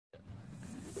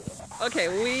Okay,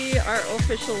 we are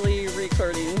officially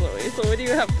recording, Zoe. So what do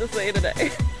you have to say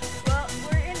today? Well,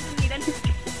 we're in Dunedin.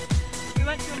 We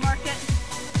went to a market,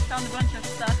 found a bunch of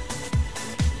stuff,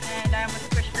 and I almost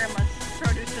squished Grandma's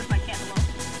produce with my cantaloupe.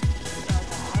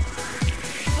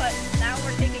 But now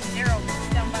we're taking Gerald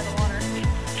down by the water.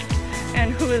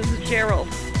 And who is Gerald?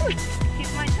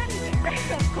 He's my teddy bear, of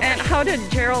course. And how did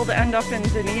Gerald end up in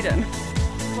Dunedin?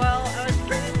 Well, I was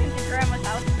bringing him to Grandma's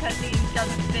house because he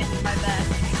doesn't fit in my bed.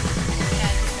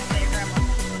 And he's gonna stay at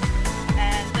Grandma's.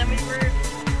 And then he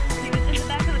was in the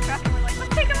back of the truck and we're like,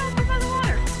 let's take him out by the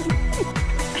water.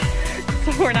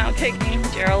 So we're now taking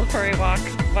Gerald for a walk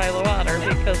by the water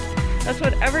because that's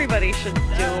what everybody should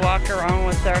do, walk around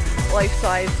with their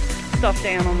life-size stuffed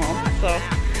animal. So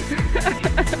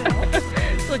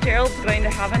Gerald's going to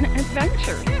have an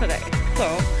adventure today.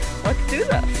 So let's do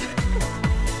this.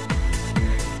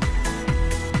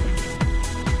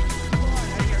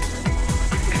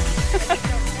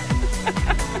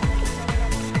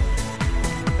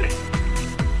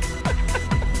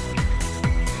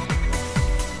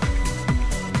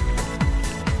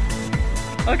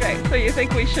 Okay, so you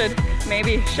think we should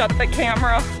maybe shut the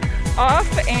camera off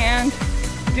and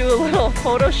do a little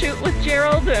photo shoot with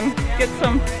Gerald and get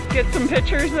some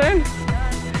pictures in?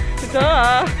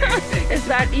 Duh! Is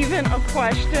that even a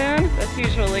question? That's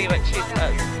usually what she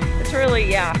says. It's really,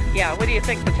 yeah. What do you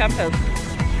think the temp is?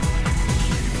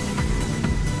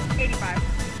 85.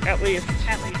 At least.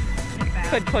 At least. It's bad.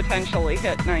 Could potentially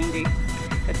hit 90.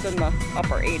 It's in the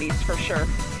upper 80s for sure.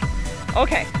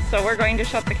 Okay, so we're going to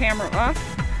shut the camera off.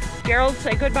 Gerald,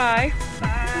 say goodbye.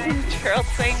 Bye.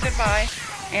 Gerald's saying goodbye.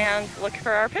 And look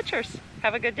for our pictures.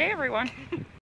 Have a good day, everyone.